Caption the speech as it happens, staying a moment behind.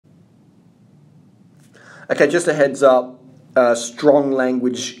Okay, just a heads up, strong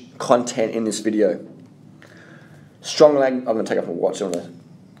language content in this video. Strong language, I'm going to take off my watch, I'm going to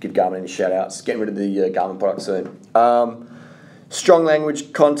give Garmin any shout outs, getting rid of the Garmin product soon. Strong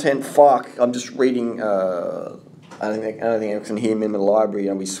language content, fuck, I'm just reading, I don't think I can hear him in the library,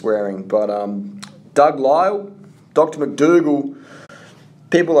 I'll be swearing, but Doug Lyle, Dr. McDougall,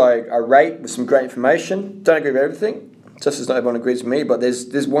 people I rate with some great information, don't agree with everything, just as not everyone agrees with me, but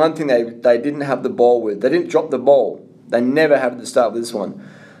there's one thing they didn't have the ball with. They didn't drop the ball. They never have at the start with this one.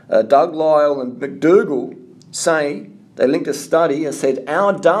 Doug Lyle and McDougall say, they linked a study and said,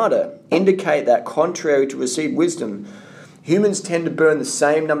 our data indicate that contrary to received wisdom, humans tend to burn the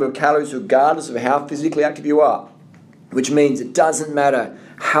same number of calories regardless of how physically active you are, which means it doesn't matter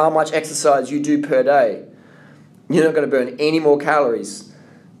how much exercise you do per day, you're not going to burn any more calories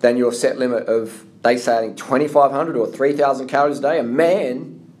than your set limit of, they say, I think 2,500 or 3,000 calories a day. And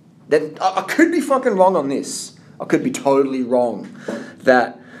man, I could be fucking wrong on this. I could be totally wrong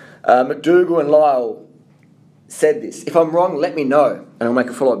that McDougall and Lyle said this. If I'm wrong, let me know and I'll make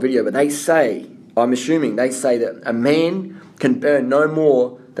a follow-up video. But they say, I'm assuming they say that a man can burn no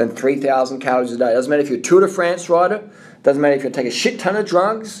more than 3,000 calories a day. It doesn't matter if you're a Tour de France rider. It doesn't matter if you take a shit ton of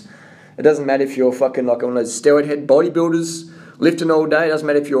drugs. It doesn't matter if you're fucking like one of those steroid head bodybuilders lifting all day. It doesn't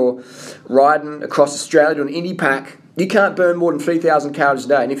matter if you're riding across Australia on an indie pack. You can't burn more than 3,000 calories a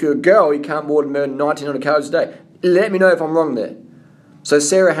day. And if you're a girl, you can't more than burn 1,900 calories a day. Let me know if I'm wrong there. So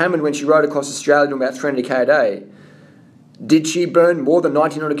Sarah Hammond, when she rode across Australia doing about 300k a day, did she burn more than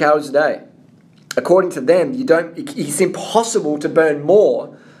 1,900 calories a day? According to them, it's impossible to burn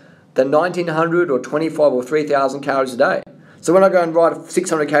more than 1,900 or 25 or 3,000 calories a day. So when I go and ride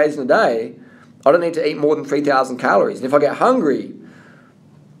 600 k's in a day, I don't need to eat more than 3,000 calories. And if I get hungry,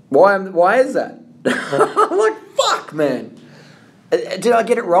 why is that? I'm like, fuck, man. Did I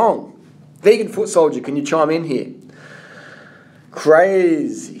get it wrong? Vegan foot soldier, can you chime in here?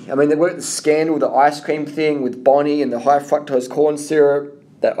 Crazy. I mean, they worked the scandal with the ice cream thing with Bonnie and the high fructose corn syrup.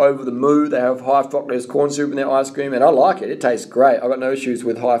 They're over the moon. They have high fructose corn syrup in their ice cream, and I like it. It tastes great. I've got no issues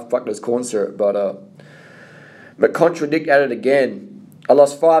with high fructose corn syrup, but contradict at it again. I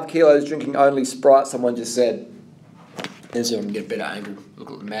lost 5 kilos drinking only Sprite, someone just said. Let's see if I can get a better angle. Look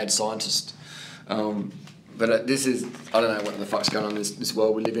like the mad scientist. But this is, I don't know what the fuck's going on in this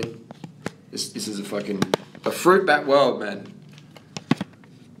world we live in. This is a fruit bat world, man.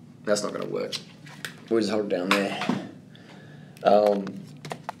 That's not going to work. We'll just hold it down there.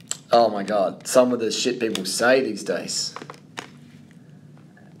 Oh my God, some of the shit people say these days.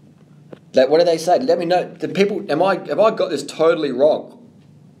 Like, what do they say? Let me know. The people, have I got this totally wrong?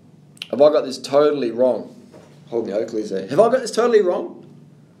 Have I got this totally wrong? Holding the Oakleys there. Have I got this totally wrong?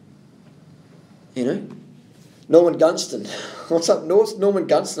 You know? Norman Gunston. What's Norman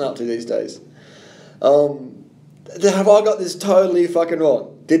Gunston up to these days? Have I got this totally fucking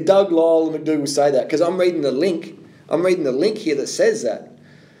wrong? Did Doug Lyle and McDougall say that? Because I'm reading the link. I'm reading the link here that says that.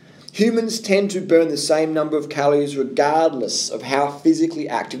 Humans tend to burn the same number of calories regardless of how physically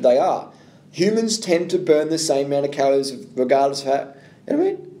active they are. Humans tend to burn the same amount of calories regardless of how... You know what I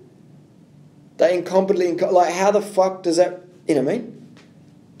mean? They incompetently... Like, how the fuck does that... You know what I mean?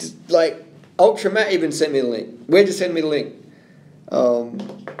 Like, Ultra Matt even sent me the link. Where'd you send me the link?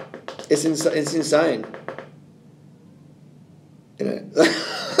 It's insane. You know?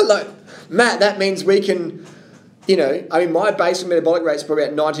 Like, Matt, that means we can... You know, I mean, my basal metabolic rate is probably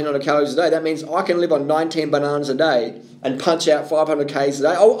about 1,900 calories a day. That means I can live on 19 bananas a day and punch out 500 k's a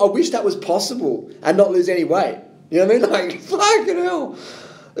day. I wish that was possible and not lose any weight. You know what I mean? Like, fucking hell.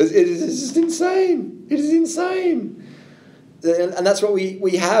 It is just insane. It is insane. And that's what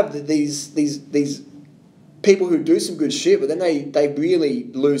we have, these people who do some good shit, but then they really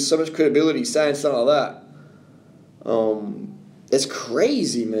lose so much credibility saying something like that. It's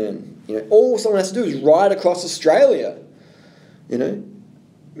crazy, man. You know, all someone has to do is ride across Australia. You know,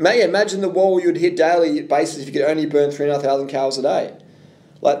 imagine the wall you'd hit daily basis if you could only burn 3,500 calories a day.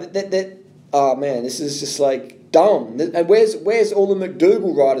 Like that. Oh man, this is just like dumb. And where's all the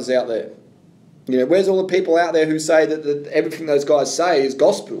McDougall riders out there? You know, where's all the people out there who say that everything those guys say is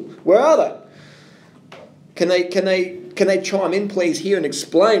gospel? Where are they? Can they chime in, please, here and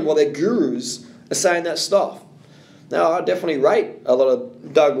explain why their gurus are saying that stuff? Now, I definitely rate a lot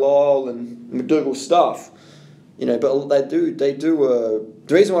of Doug Lyle and McDougall stuff, you know, but they do. The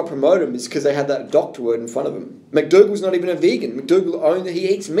reason why I promote them is because they had that doctor word in front of them. McDougall's not even a vegan. McDougall he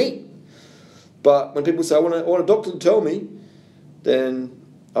eats meat. But when people say, I want a doctor to tell me, then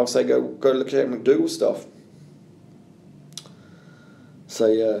I'll say, go look at McDougall stuff. So,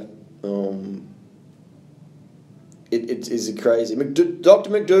 yeah, it is crazy. Dr.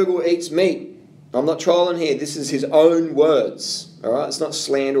 McDougall eats meat. I'm not trolling here. This is his own words. All right, it's not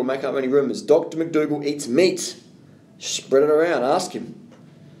slander or making up any rumours. Dr. McDougall eats meat. Spread it around. Ask him.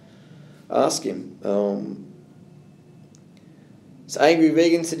 Ask him. This angry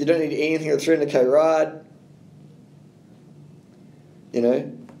vegan said you don't need to eat anything on a 300k ride. You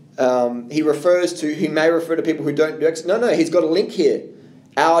know, he may refer to people who don't do exercise. No, he's got a link here.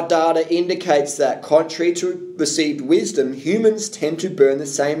 Our data indicates that, contrary to received wisdom, humans tend to burn the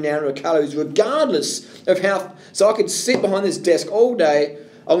same number of calories regardless of how... So I could sit behind this desk all day,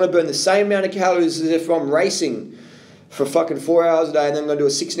 I'm going to burn the same amount of calories as if I'm racing for fucking 4 hours a day, and then I'm going to do a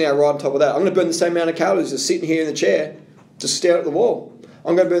 16-hour ride on top of that. I'm going to burn the same amount of calories as sitting here in the chair, just stare at the wall.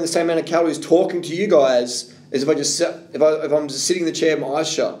 I'm going to burn the same amount of calories talking to you guys as if I'm just sitting in the chair with my eyes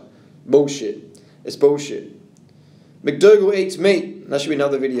shut. Bullshit. It's bullshit. McDougall eats meat. That should be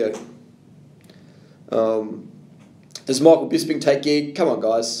another video. Does Michael Bisping take gig? Come on,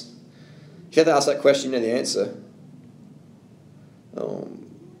 guys. If you have to ask that question, you know the answer.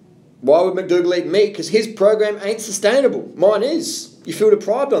 Why would McDougall eat meat? Because his program ain't sustainable. Mine is. You feel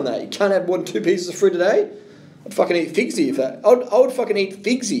deprived on that. You can't have more than 2 pieces of fruit a day. I'd fucking eat figsy if that. I would fucking eat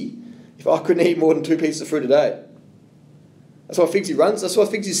figsy if I couldn't eat more than 2 pieces of fruit a day. That's why Figsy runs. That's why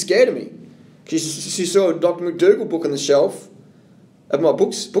Figsy's scared of me. She saw a Dr. McDougall book on the shelf of my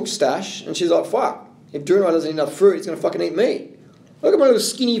book stash, and she's like, fuck, if durianrider doesn't eat enough fruit, he's going to fucking eat meat. Look at my little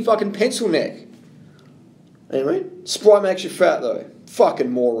skinny fucking pencil neck. Anyway, Sprite makes you fat though.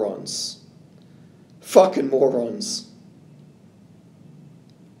 Fucking morons. Fucking morons.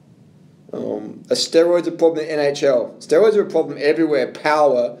 Are steroids a problem in NHL? Steroids are a problem everywhere.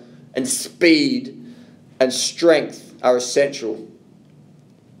 Power and speed and strength are essential.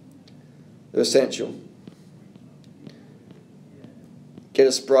 They're essential. Get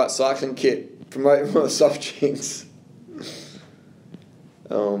a Sprite cycling kit. Promote more soft drinks.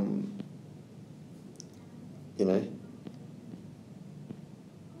 You know.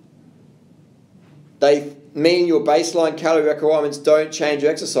 They mean your baseline calorie requirements don't change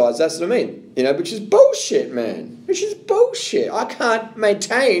your exercise. That's what I mean. You know, which is bullshit, man. Which is bullshit. I can't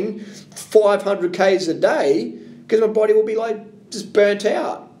maintain 500 Ks a day because my body will be like just burnt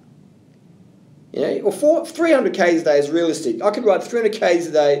out. You know, or 300 Ks a day is realistic. I could ride 300 Ks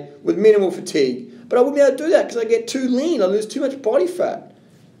a day with minimal fatigue, but I wouldn't be able to do that because I get too lean. I lose too much body fat.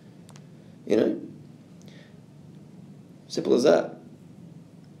 You know? Simple as that.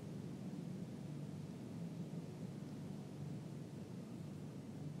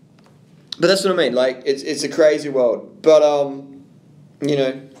 But that's what I mean. Like, it's a crazy world. But, you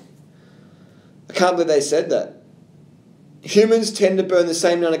know, I can't believe they said that. Humans tend to burn the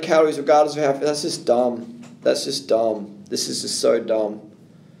same amount of calories regardless of how... That's just dumb. That's just dumb. This is just so dumb.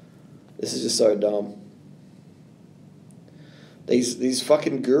 This is just so dumb. These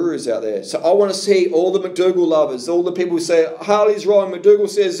fucking gurus out there. So I want to see all the McDougall lovers, all the people who say, Harley's wrong, McDougall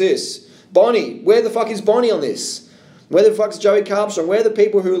says this. Bonnie, where the fuck is Bonnie on this? Where the fuck's Joey Carbstrong? Where are the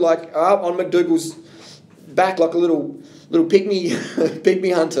people who like are up on McDougall's back like a little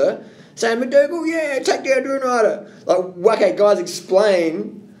pygmy hunter, saying, McDougall, yeah, take down durianrider. Like, okay, guys,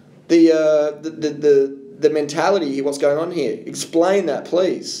 explain the mentality, what's going on here. Explain that,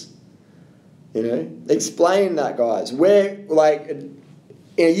 please. You know, explain that, guys. Where, like, you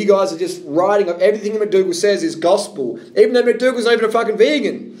know, you guys are just writing up everything that McDougall says is gospel, even though McDougall's not even a fucking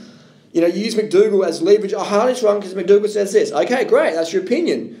vegan. You know, you use McDougall as leverage. Oh, Harley's wrong because McDougall says this. Okay, great, that's your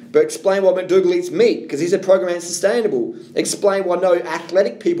opinion. But explain why McDougall eats meat, because he said program ain't sustainable. Explain why no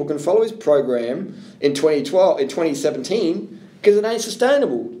athletic people can follow his program in 2017, because it ain't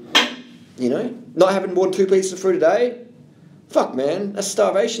sustainable. You know, not having more than 2 pieces of fruit a day. Fuck, man, that's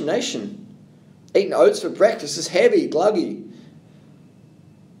starvation nation. Eating oats for breakfast is heavy, gluggy.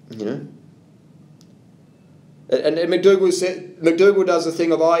 You know. And McDougall does the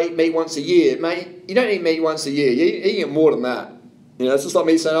thing of, I eat meat once a year. Mate, you don't eat meat once a year. You eat more than that. You know, it's just like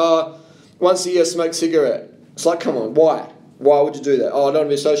me saying, oh, once a year smoke a cigarette. It's like, come on, why? Why would you do that? Oh, I don't want to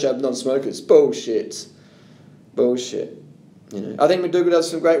be associated with non-smokers. Bullshit. Bullshit. You know, I think McDougall does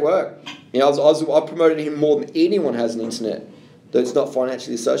some great work. You know, I promoted him more than anyone has on the internet that's not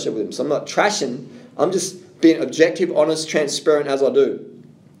financially associated with him. So I'm not trashing. I'm just being objective, honest, transparent as I do.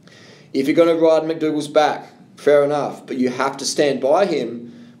 If you're going to ride McDougall's back, fair enough, but you have to stand by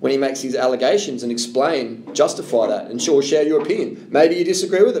him when he makes these allegations and explain, justify that, and share your opinion. Maybe you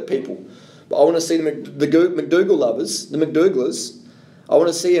disagree with it, people. But I want to see the McDougall lovers, the McDougallers, I want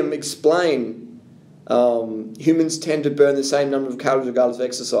to see them explain humans tend to burn the same number of calories regardless of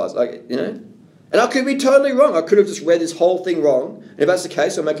exercise. Like, you know? And I could be totally wrong. I could have just read this whole thing wrong. And if that's the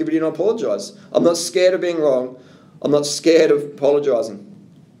case, I'll make a video and apologise. I'm not scared of being wrong. I'm not scared of apologising.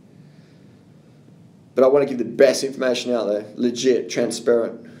 But I want to give the best information out there. Legit,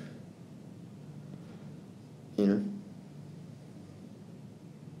 transparent. You know.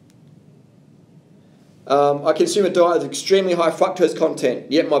 I consume a diet with extremely high fructose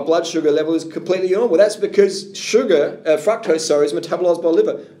content, yet my blood sugar level is completely normal. That's because fructose, is metabolized by the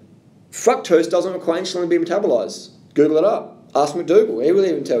liver. Fructose doesn't require insulin to be metabolized. Google it up. Ask McDougall. He will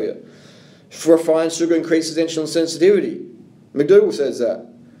even tell you. Refined sugar increases insulin sensitivity. McDougall says that.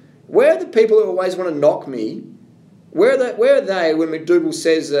 Where are the people who always want to knock me? Where are they when McDougall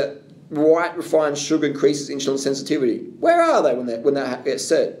says that white refined sugar increases insulin sensitivity? Where are they when that gets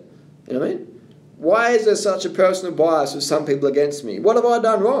said? You know what I mean? Why is there such a personal bias with some people against me? What have I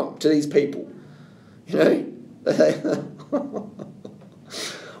done wrong to these people? You know?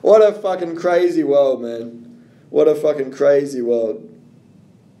 What a fucking crazy world, man. What a fucking crazy world.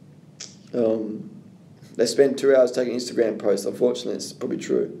 They spend 2 hours taking Instagram posts. Unfortunately, it's probably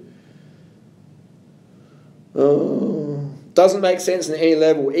true. Doesn't make sense on any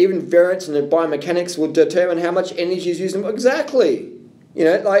level. Even variance in the biomechanics will determine how much energy is used. Exactly. You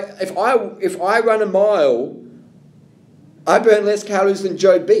know, like if I run a mile, I burn less calories than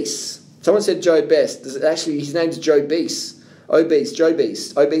Joe Beast. Someone said Joe Best. Actually, his name's Joe Beast. Joe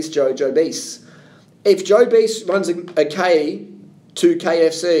Beast. Obese Joe Beast. If Joe Beast runs a K to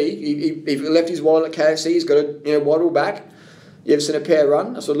KFC, he left his wallet at KFC, he's got to waddle back. You ever seen a pear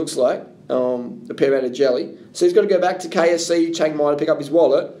run? That's what it looks like. A pear out of jelly. So he's got to go back to KFC, Chiang Mai to pick up his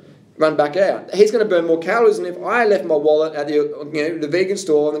wallet, run back out. He's going to burn more calories than if I left my wallet at the vegan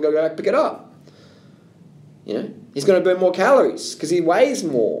store and then go back and pick it up. You know, he's going to burn more calories because he weighs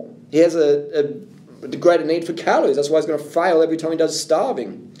more. He has a greater need for calories. That's why he's going to fail every time he does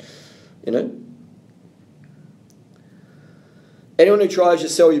starving. You know. Anyone who tries to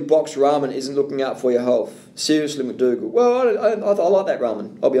sell you boxed ramen isn't looking out for your health. Seriously, McDougall. Well, I like that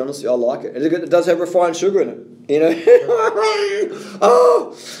ramen. I'll be honest with you, I like it. It does have refined sugar in it. You know?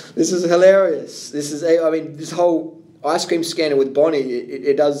 Oh, this is hilarious. This whole ice cream scandal with Bonnie,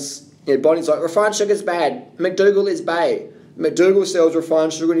 it does... Bonnie's like, refined sugar's bad. McDougall is bae. McDougall sells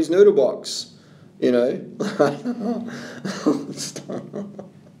refined sugar in his noodle box. You know?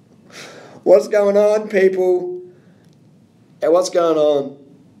 What's going on, people? Hey, what's going on?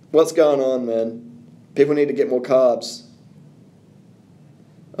 What's going on, man? People need to get more carbs.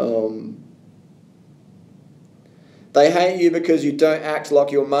 They hate you because you don't act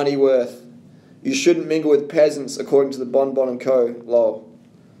like your money worth. You shouldn't mingle with peasants, according to the Bon Bon & Co. Lol.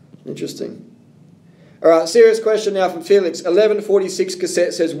 Interesting. Alright, serious question now from Felix. 1146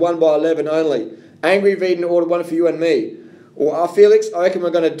 cassette says 1x11 only. Angry Vegan ordered one for you and me. Well, Felix, I reckon we're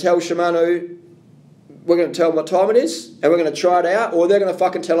going to tell Shimano... We're going to tell them what time it is, and we're going to try it out, or they're going to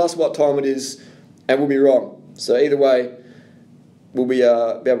fucking tell us what time it is, and we'll be wrong. So either way, we'll be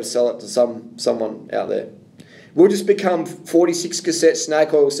able to sell it to someone out there. We'll just become 46 cassette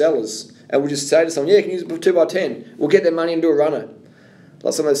snake oil sellers, and we'll just say to someone, yeah, you can use it for 2x10. We'll get their money and do a runner.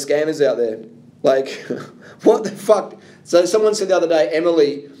 Like some of those scammers out there. Like, what the fuck? So someone said the other day,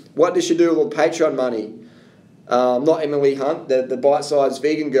 Emily, what does she do with all the Patreon money? Not Emily Hunt, the bite-sized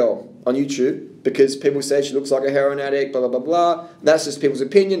vegan girl on YouTube, because people say she looks like a heroin addict, blah, blah, blah, blah. That's just people's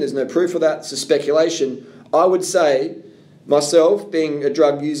opinion. There's no proof of that. It's just speculation. I would say, myself, being a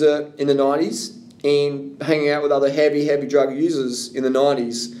drug user in the 90s and hanging out with other heavy drug users in the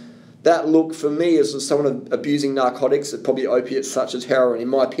 90s, that look for me as someone abusing narcotics, probably opiates such as heroin, in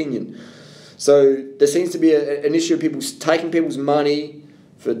my opinion. So there seems to be an issue of people taking people's money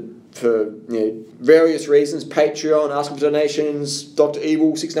for various reasons. Patreon, asking for donations, Dr.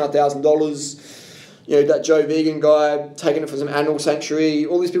 Evil, $6,500. That Joe Vegan guy taking it for some animal sanctuary.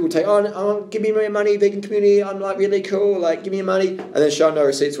 All these people take, give me my money, vegan community, I'm like really cool, like give me your money, and then showing no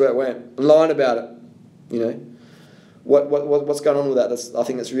receipts where it went, and lying about it. What's going on with that? I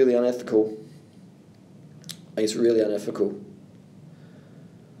think that's really unethical. I think it's really unethical.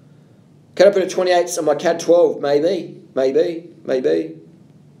 Can I put a 28 on my CAD 12? Maybe.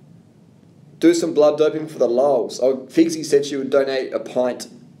 Do some blood doping for the lols. Figsy said she would donate a pint.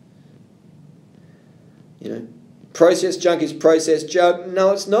 Processed junk is processed junk.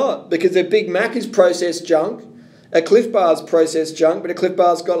 No, it's not, because a Big Mac is processed junk. A Cliff Bar's processed junk, but a Cliff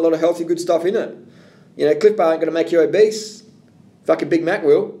Bar's got a lot of healthy, good stuff in it. Cliff Bar ain't going to make you obese. Fucking Big Mac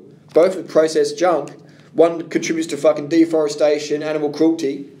will. Both are processed junk. One contributes to fucking deforestation, animal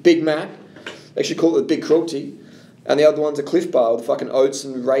cruelty. Big Mac. They should call it Big Cruelty. And the other one's a Cliff Bar with fucking oats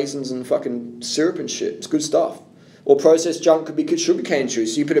and raisins and fucking syrup and shit. It's good stuff. Or processed junk could be sugarcane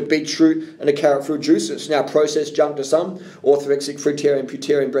juice. So you put a beetroot and a carrot fruit juice. It's now processed junk to some orthorexic, fruitarian,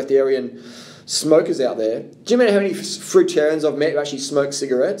 putarian, breatharian smokers out there. Do you know how many fruitarians I've met who actually smoke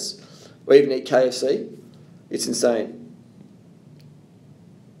cigarettes? or even eat KFC. It's insane.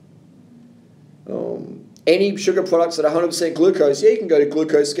 Any sugar products that are 100% glucose, yeah, you can go to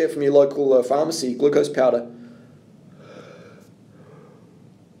glucose, get from your local pharmacy, glucose powder.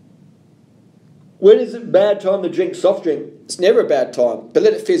 When is it a bad time to drink soft drink? It's never a bad time, but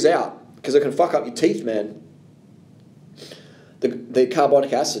let it fizz out, because it can fuck up your teeth, man. The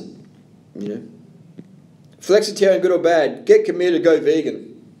carbonic acid, you know. Flexitarian, good or bad, get committed, go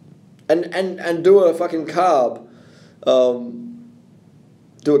vegan. And do a fucking carb.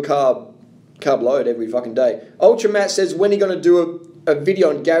 Do a carb load every fucking day. Ultra Matt says, when are you going to do a video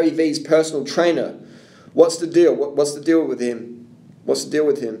on Gary V's personal trainer? What's the deal? What's the deal with him? What's the deal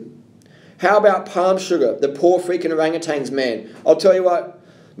with him? How about palm sugar? The poor freaking orangutans, man. I'll tell you what,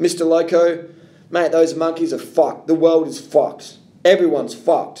 Mr. Loco, mate, those monkeys are fucked. The world is fucked. Everyone's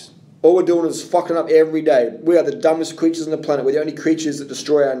fucked. All we're doing is fucking up every day. We are the dumbest creatures on the planet. We're the only creatures that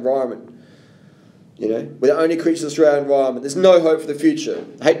destroy our environment. You know, we're the only creatures that destroy our environment. There's no hope for the future.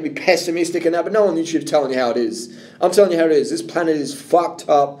 I hate to be pessimistic and that, but no one on YouTube is telling you how it is. I'm telling you how it is. This planet is fucked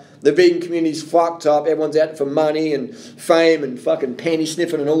up. The vegan community is fucked up. Everyone's out for money and fame and fucking panty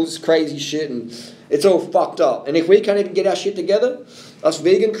sniffing and all this crazy shit, and it's all fucked up. And if we can't even get our shit together, us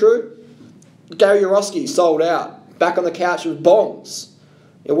vegan crew, Gary Yourofsky sold out, back on the couch with bongs.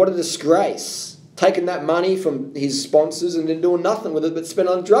 You know, what a disgrace. Taking that money from his sponsors and then doing nothing with it but spend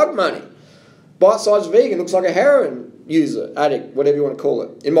on drug money. Bite-sized vegan looks like a heroin user, addict, whatever you want to call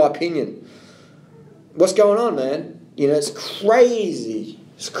it, in my opinion. What's going on, man? You know, it's crazy.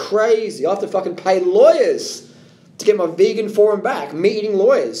 It's crazy. I have to fucking pay lawyers to get my vegan forum back. Meat-eating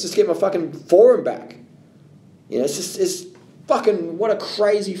lawyers just to get my fucking forum back. You know, it's fucking, what a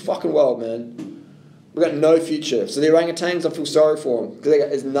crazy fucking world, man. We've got no future. So the orangutans, I feel sorry for them. Because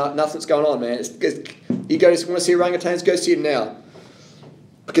there's nothing's going on, man. You want to see orangutans, go see them now.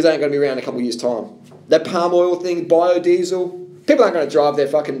 Because they ain't going to be around in a couple of years' time. That palm oil thing, biodiesel, people aren't going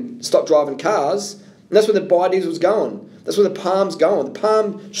to stop driving cars. And that's where the biodiesel's going. That's where the palm's going. The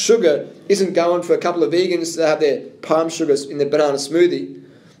palm sugar isn't going for a couple of vegans to have their palm sugars in their banana smoothie.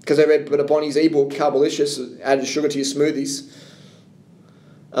 Because they read Bonnie's ebook, Carbolicious, added sugar to your smoothies.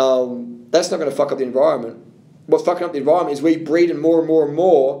 That's not going to fuck up the environment. What's fucking up the environment is we breed more and more and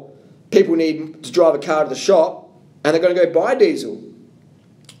more. People need to drive a car to the shop, and they're going to go buy diesel.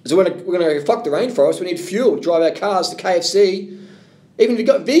 So we're going to go fuck the rainforest. We need fuel to drive our cars to KFC. Even if you've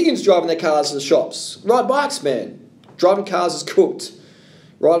got vegans driving their cars to the shops. Ride bikes, man. Driving cars is cooked.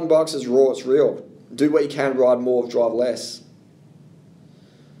 Riding bikes is raw, it's real. Do what you can, ride more, drive less.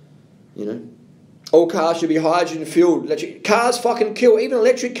 You know? All cars should be hydrogen fueled. Electric cars fucking kill. Even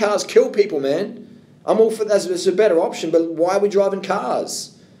electric cars kill people, man. I'm all for that. It's a better option, but why are we driving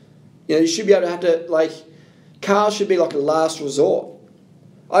cars? You know, you should be able to have to, like, cars should be like a last resort.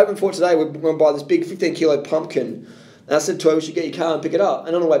 I even thought today we're going to buy this big 15-kilo pumpkin. And I said to her, we should get your car and pick it up.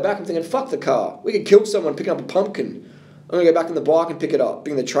 And on the way back, I'm thinking, fuck the car. We could kill someone picking up a pumpkin. I'm going to go back on the bike and pick it up,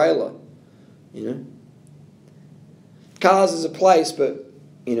 bring the trailer. You know? Cars is a place, but,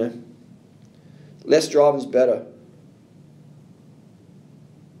 you know, less driving's better.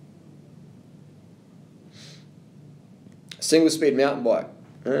 Single-speed mountain bike.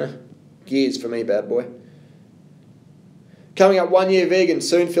 Gears for me, bad boy. Coming up 1 year vegan,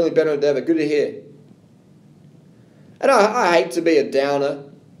 soon feeling better than ever. Good to hear. And I hate to be a downer.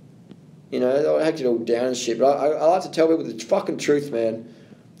 You know, I hate to do all down and shit, but I like to tell people the fucking truth, man.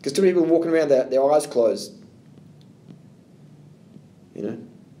 Because too many people are walking around their eyes closed. You know?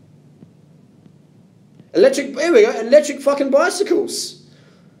 Here we go, electric fucking bicycles.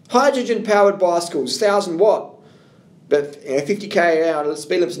 Hydrogen-powered bicycles, 1,000 watt. But, you know, 50k an hour,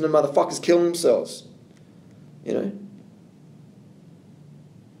 speed limits and the motherfuckers killing themselves. You know?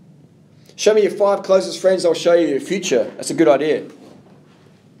 Show me your 5 closest friends, I'll show you your future. That's a good idea.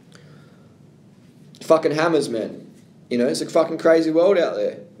 Fucking hammers, man. You know, it's a fucking crazy world out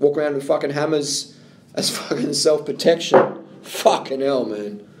there. Walk around with fucking hammers as fucking self-protection. Fucking hell,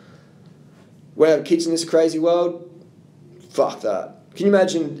 man. We have kids in this crazy world? Fuck that. Can you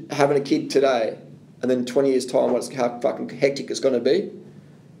imagine having a kid today and then 20 years' time how fucking hectic it's going to be?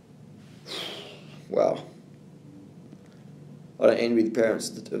 Wow. I don't envy the parents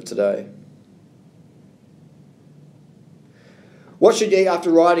of today. What should you eat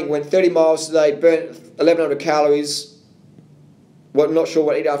after riding? Went 30 miles today, burnt 1,100 calories. I'm not sure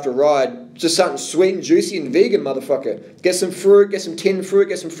what to eat after a ride. Just something sweet and juicy and vegan, motherfucker. Get some fruit, get some tinned fruit,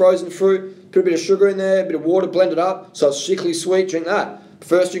 get some frozen fruit. Put a bit of sugar in there, a bit of water, blend it up so it's sickly sweet. Drink that.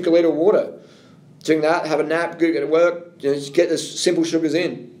 First, drink a litre of water. Drink that, have a nap, go to work. You know, just get the simple sugars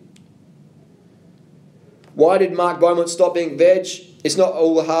in. Why did Mark Beaumont stop being veg? It's not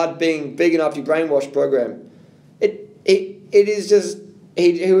all the hard being vegan after you brainwash program. It is just,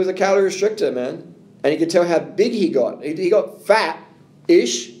 he was a calorie restrictor, man. And you could tell how big he got. He got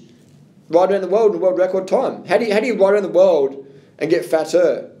fat-ish, ride around the world in world record time. How do you ride around the world and get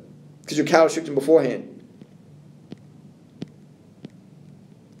fatter? Because you're calorie restricting beforehand.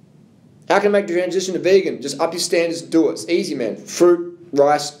 How can I make the transition to vegan? Just up your standards and do it. It's easy, man. Fruit,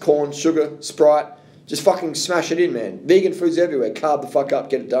 rice, corn, sugar, Sprite. Just fucking smash it in, man. Vegan food's everywhere. Carb the fuck up,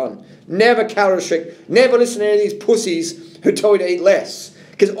 get it done. Never calorie restrict. Never listen to any of these pussies who tell you to eat less.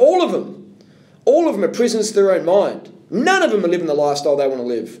 Because all of them are prisoners to their own mind. None of them are living the lifestyle they want to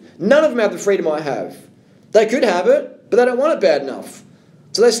live. None of them have the freedom I have. They could have it, but they don't want it bad enough.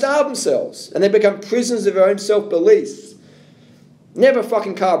 So they starve themselves, and they become prisoners of their own self-beliefs. Never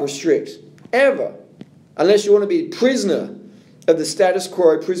fucking carb restrict. Ever. Unless you want to be a prisoner of the status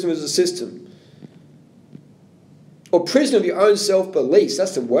quo, prisoner of the system. Or prisoner of your own self-beliefs.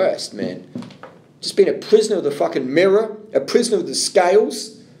 That's the worst, man. Just being a prisoner of the fucking mirror, a prisoner of the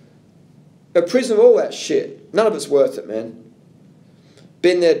scales, a prisoner of all that shit. None of it's worth it, man.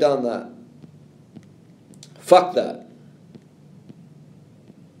 Been there, done that. Fuck that.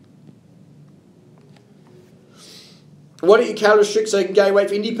 Why don't you calorie restrict so you can gain weight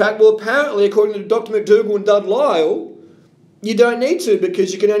for Indie Pack? Well, apparently, according to Dr. McDougall and Dud Lyle, you don't need to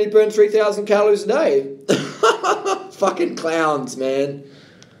because you can only burn 3,000 calories a day. Fucking clowns, man.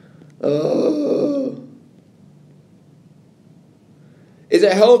 Oh. Is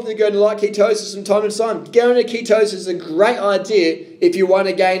it healthy to go into light ketosis from time to time? Going into ketosis is a great idea if you want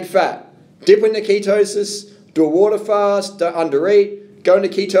to gain fat. Dip into ketosis, do a water fast, don't undereat, go into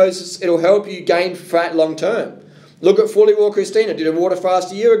ketosis. It'll help you gain fat long term. Look at Fully Raw Christina, did a water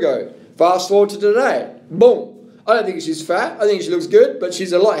fast a year ago. Fast forward to today. Boom. I don't think she's fat. I think she looks good, but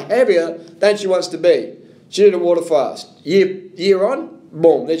she's a lot heavier than she wants to be. She did a water fast. Year on,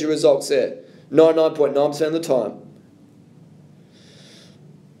 boom, there's your results there. 99.9% of the time.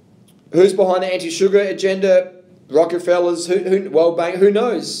 Who's behind the anti-sugar agenda? Rockefellers, who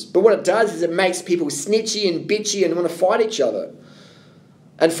knows? But what it does is it makes people snitchy and bitchy and want to fight each other.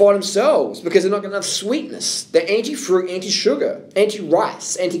 And fight themselves because they're not got enough sweetness. They're anti-fruit, anti-sugar,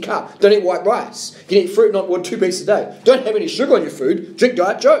 anti-rice, anti-carb. Don't eat white rice. You can eat fruit, not more than 2 pieces a day. Don't have any sugar on your food. Drink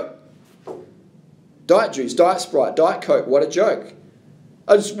Diet Coke. Diet juice, Diet Sprite, Diet Coke. What a joke.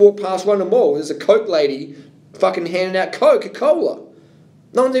 I just walked past one of the mall. There's a Coke lady fucking handing out Coca-Cola.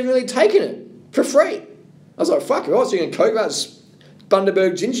 No one's even really taking it for free. I was like, fuck, if I was drinking Coke, that's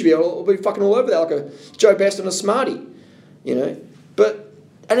Bundaberg ginger beer. I'll be fucking all over there like a Joe Best and a Smartie. You know?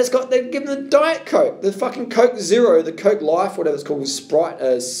 And they've given the Diet Coke, the fucking Coke Zero, the Coke Life, whatever it's called, with Sprite,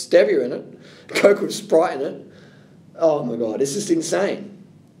 stevia in it. Coke with Sprite in it. Oh my God, it's just insane.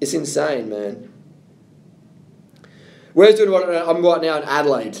 It's insane, man. I'm right now in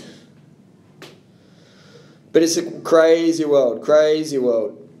Adelaide. But it's a crazy world, crazy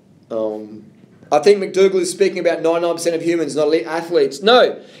world. I think McDougall is speaking about 99% of humans, not elite athletes.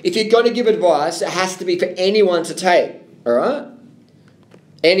 No, if you're going to give advice, it has to be for anyone to take, all right?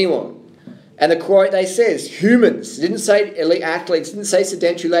 Anyone. And the quote they says, humans. It didn't say elite athletes, it didn't say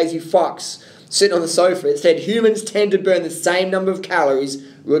sedentary lazy fucks sitting on the sofa. It said humans tend to burn the same number of calories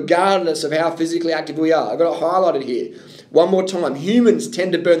regardless of how physically active we are. I've got it highlighted here. One more time. Humans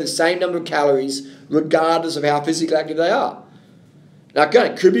tend to burn the same number of calories regardless of how physically active they are. Now,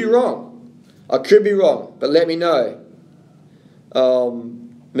 again, I could be wrong. I could be wrong, but let me know.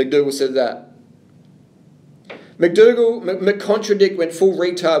 McDougall said that. McContradict went full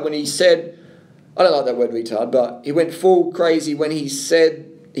retard when he said, I don't like that word retard, but he went full crazy when he said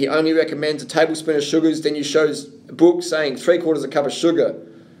he only recommends a tablespoon of sugars, then he shows a book saying 3/4 a cup of sugar,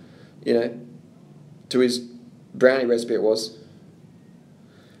 you know, to his brownie recipe it was.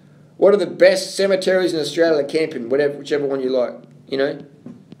 What are the best cemeteries in Australia camping, whichever one you like, you know?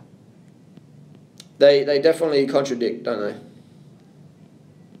 They definitely contradict, don't they?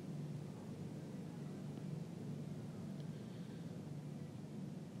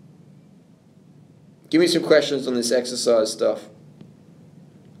 Give me some questions on this exercise stuff.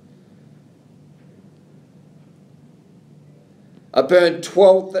 I burned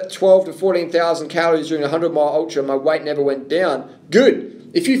 12 to 14,000 calories during a 100-mile ultra. My weight never went down.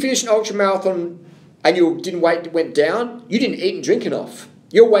 Good. If you finished an ultra marathon and your weight went down, you didn't eat and drink enough.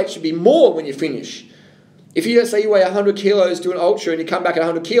 Your weight should be more when you finish. If you, let's say you weigh 100 kilos doing an ultra and you come back at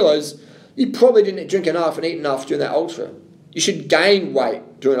 100 kilos, you probably didn't drink enough and eat enough during that ultra. You should gain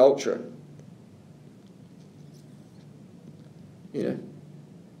weight during an ultra. You know.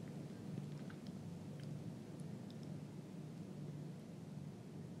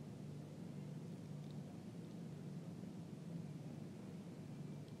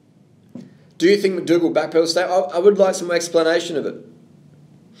 Do you think McDougall backpedal state? I would like some explanation of it.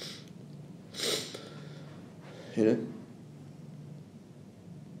 You know?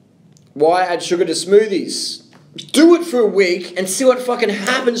 Why add sugar to smoothies? Do it for a week and see what fucking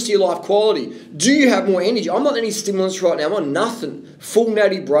happens to your life quality. Do you have more energy? I'm not on any stimulants right now. I'm on nothing. Full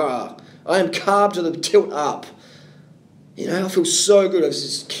natty bra. I am carb to the tilt up. You know, I feel so good. I was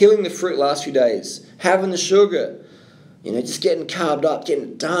just killing the fruit last few days. Having the sugar. You know, just getting carved up, getting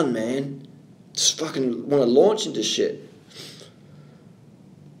it done, man. Just fucking want to launch into shit.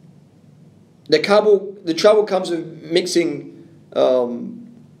 The trouble comes with mixing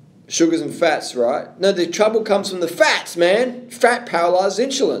sugars and fats, right? No, the trouble comes from the fats, man. Fat paralyzes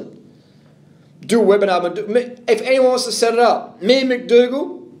insulin. Do a webinar. If anyone wants to set it up, me and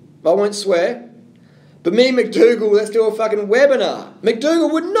McDougall, I won't swear, but me and McDougall, let's do a fucking webinar.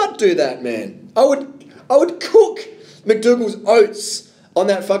 McDougall would not do that, man. I would cook McDougall's oats on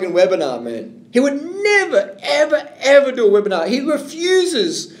that fucking webinar, man. He would never, ever, ever do a webinar. He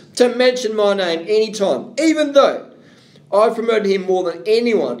refuses to mention my name anytime, even though I've promoted him more than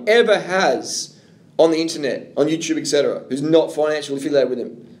anyone ever has on the internet, on YouTube, etc., who's not financially affiliated with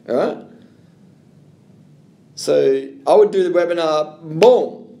him. All right? So I would do the webinar,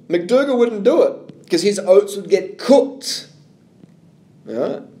 boom. McDougall wouldn't do it because his oats would get cooked. All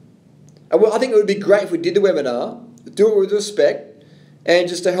right? I think it would be great if we did the webinar, do it with respect, and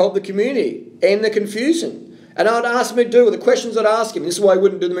just to help the community end the confusion. And I'd ask McDougall, the questions I'd ask him, this is why we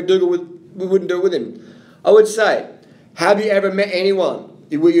wouldn't do we wouldn't do it with him. I would say, have you ever met anyone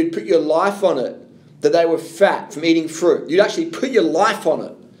where you'd put your life on it that they were fat from eating fruit? You'd actually put your life on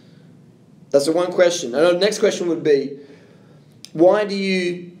it. That's the one question. And the next question would be, why do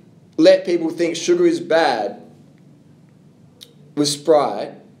you let people think sugar is bad with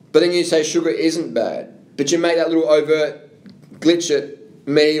Sprite, but then you say sugar isn't bad, but you make that little overt glitch at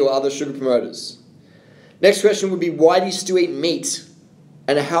me or other sugar promoters? Next question would be, why do you still eat meat?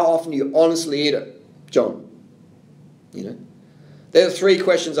 And how often do you honestly eat it, John? You know? There are 3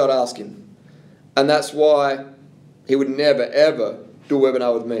 questions I'd ask him. And that's why he would never, ever do a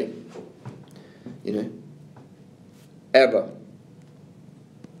webinar with me. You know? Ever.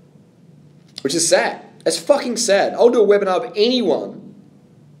 Which is sad. It's fucking sad. I'll do a webinar with anyone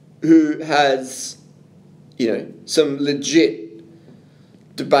who has, you know, some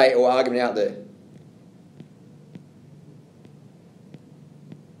legit debate or argument out there.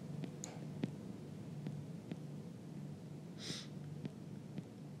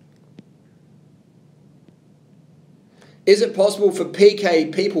 Is it possible for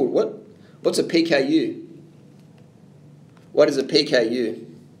PK people? What's a PKU? What is a PKU?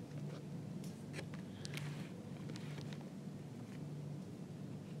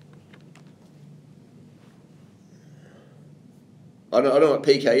 I don't know what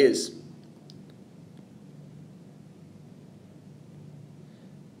PK is.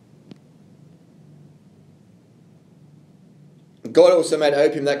 God also made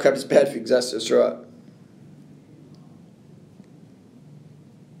opium. That crap is bad for you. That's right.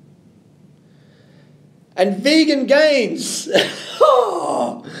 And Vegan Gains.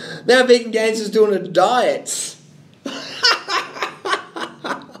 Oh, now Vegan Gains is doing a diet.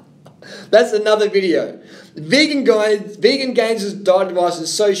 That's another video. Vegan Gains' diet advice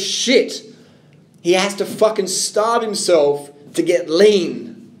is so shit. He has to fucking starve himself to get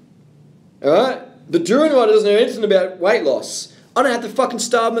lean. Alright? The durianrider doesn't know anything about weight loss. I don't have to fucking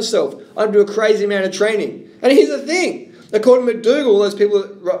starve myself. I don't do a crazy amount of training. And here's the thing. According to McDougall, all those people,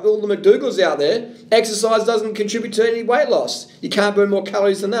 all the McDougalls out there, exercise doesn't contribute to any weight loss. You can't burn more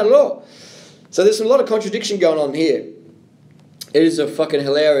calories than that at all. So there's a lot of contradiction going on here. It is a fucking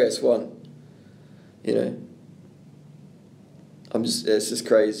hilarious one. You know. It's just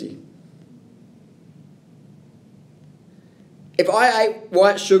crazy. If I ate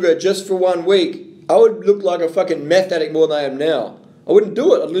white sugar just for 1 week, I would look like a fucking meth addict more than I am now. I wouldn't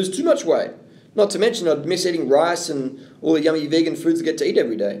do it. I'd lose too much weight. Not to mention I'd miss eating rice and all the yummy vegan foods I get to eat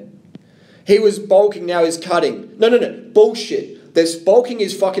every day. He was bulking, now he's cutting. No. Bullshit. There's bulking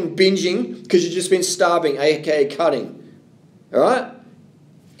is fucking binging because you've just been starving, aka cutting. Alright?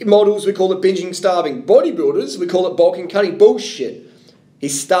 Models, we call it binging, starving. Bodybuilders, we call it bulking, cutting. Bullshit.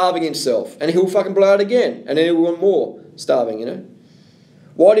 He's starving himself. And he'll fucking blow out again. And then he'll want more starving, you know?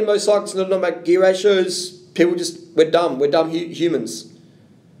 Why do most cyclists not know about gear ratios? People just, we're dumb. We're dumb humans.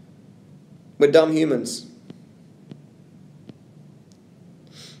 We're dumb humans.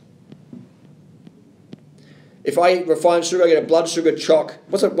 If I eat refined sugar, I get a blood sugar chock.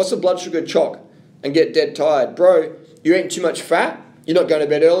 What's a blood sugar chock? And get dead tired. Bro, you're eating too much fat. You're not going to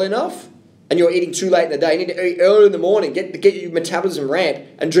bed early enough. And you're eating too late in the day. You need to eat early in the morning. Get your metabolism ramp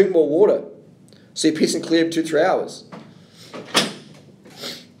and drink more water. So you're pissing clear of 2-3 hours.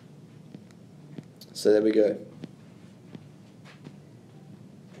 So there we go.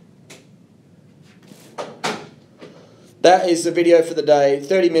 That is the video for the day.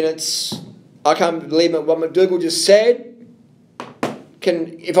 30 minutes. I can't believe what McDougall just said.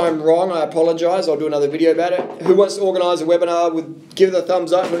 If I'm wrong, I apologise. I'll do another video about it. Who wants to organise a webinar? Give it a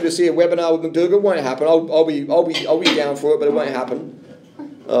thumbs up. Want to see a webinar with McDougall? It won't happen. I'll be down for it, but it won't happen.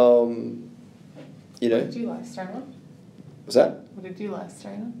 You know. What did you last train on? What's that? What did you last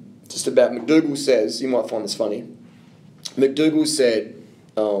train on? Just about McDougall says, you might find this funny. McDougall said,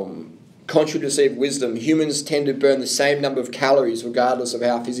 contrary to received wisdom, humans tend to burn the same number of calories regardless of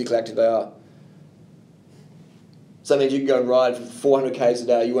how physically active they are. So that means you can go and ride for 400 k's a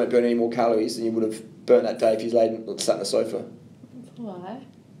day, you won't burn any more calories than you would have burnt that day if you sat on the sofa. That's a lie.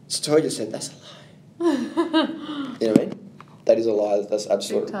 So I just said, that's a lie. You know what I mean? That is a lie. That's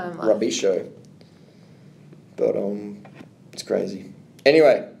absolute rubbish show. But it's crazy.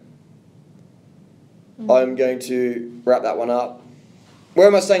 Anyway, I'm going to wrap that one up. Where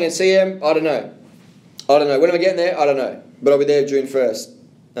am I staying in CM? I don't know. When am I getting there? I don't know. But I'll be there June 1st.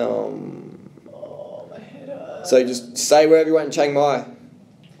 My head hurts. So just stay wherever you want in Chiang Mai.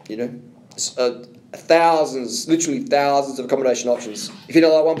 You know, thousands, literally thousands of accommodation options. If you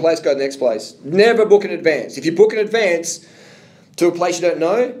don't like one place, go to the next place. Never book in advance. If you book in advance to a place you don't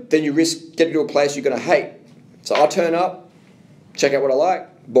know, then you risk getting to a place you're going to hate. So I'll turn up, check out what I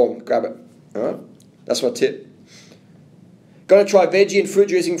like, boom, grab it. All right, that's my tip. Going to try veggie and fruit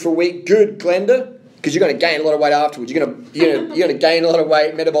juicing for a week. Good, Glenda, because you're going to gain a lot of weight afterwards. You're going to gain a lot of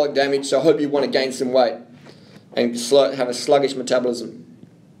weight, metabolic damage. So I hope you want to gain some weight and have a sluggish metabolism.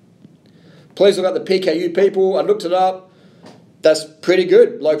 Please look up the PKU people. I looked it up. That's pretty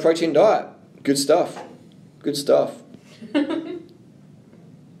good. Low protein diet. Good stuff. Good stuff.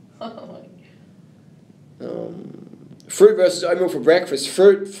 Fruit versus oatmeal for breakfast.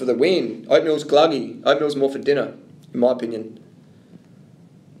 Fruit for the win. Oatmeal's gluggy. Oatmeal's more for dinner, in my opinion.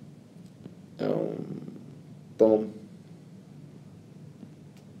 Boom.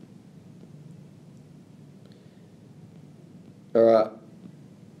 Alright.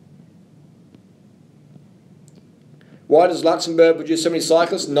 Why does Luxembourg produce so many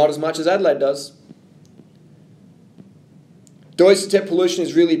cyclists? Not as much as Adelaide does. Doisetep pollution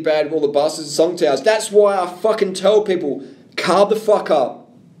is really bad with all the buses and song towers. That's why I fucking tell people, carb the fuck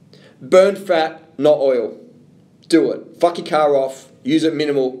up. Burn fat, not oil. Do it. Fuck your car off. Use it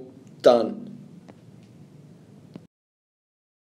minimal. Done.